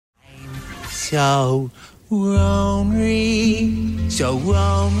so lonely, so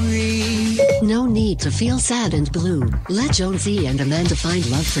lonely. No need to feel sad and blue. Let Jonesy and Amanda find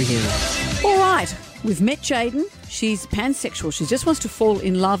love for you. All right, we've met Jayden. She's pansexual. She just wants to fall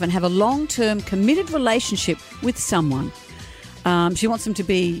in love and have a long-term committed relationship with someone. She wants them to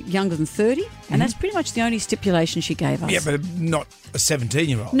be younger than 30, and that's pretty much the only stipulation she gave us. Yeah, but not a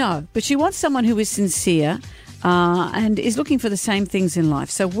 17-year-old. No, but she wants someone who is sincere and is looking for the same things in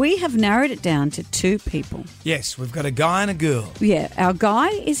life. So we have narrowed it down to two people. Yes, we've got a guy and a girl. Yeah, our guy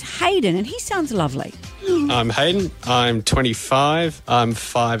is Hayden, and he sounds lovely. I'm Hayden. I'm 25. I'm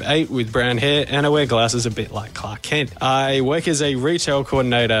 5'8" with brown hair, and I wear glasses a bit like Clark Kent. I work as a retail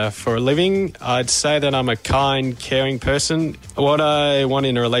coordinator for a living. I'd say that I'm a kind, caring person. What I want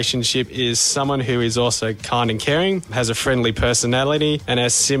in a relationship is someone who is also kind and caring, has a friendly personality, and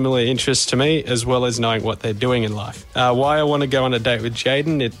has similar interests to me, as well as knowing what they're doing in life. Why I want to go on a date with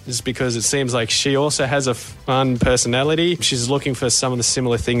Jayden is because it seems like she also has a fun personality. She's looking for some of the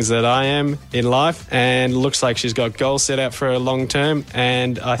similar things that I am in life, and looks like she's got goals set out for her long term,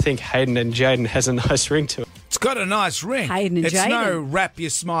 and I think Hayden and Jayden has a nice ring to it. It's got a nice ring. Hayden and it's Jayden. no wrap your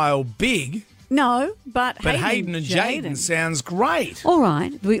smile big, No, but Hayden and Jayden sounds great. All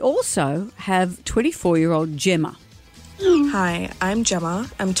right. We also have 24-year-old Jemma. Hi, I'm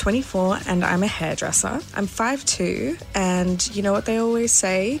Jemma. I'm 24 and I'm a hairdresser. I'm 5'2", and you know what they always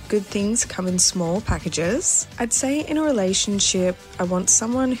say, good things come in small packages. I'd say in a relationship, I want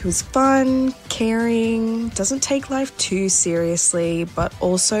someone who's fun, caring, doesn't take life too seriously, but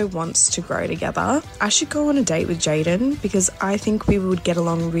also wants to grow together. I should go on a date with Jayden because I think we would get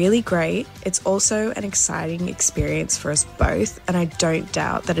along really great. It's also an exciting experience for us both, and I don't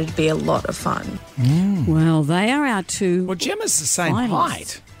doubt that it'd be a lot of fun. Well, they are our two. Well, Gemma's the same finalists.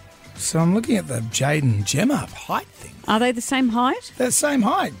 height. So I'm looking at the Jayden Jemma height thing. Are they the same height? They're the same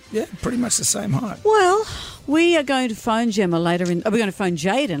height. Yeah, pretty much the same height. Well, we are going to phone Jemma later in. We're going to phone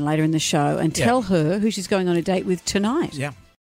Jayden later in the show and tell her who she's going on a date with tonight. Yeah.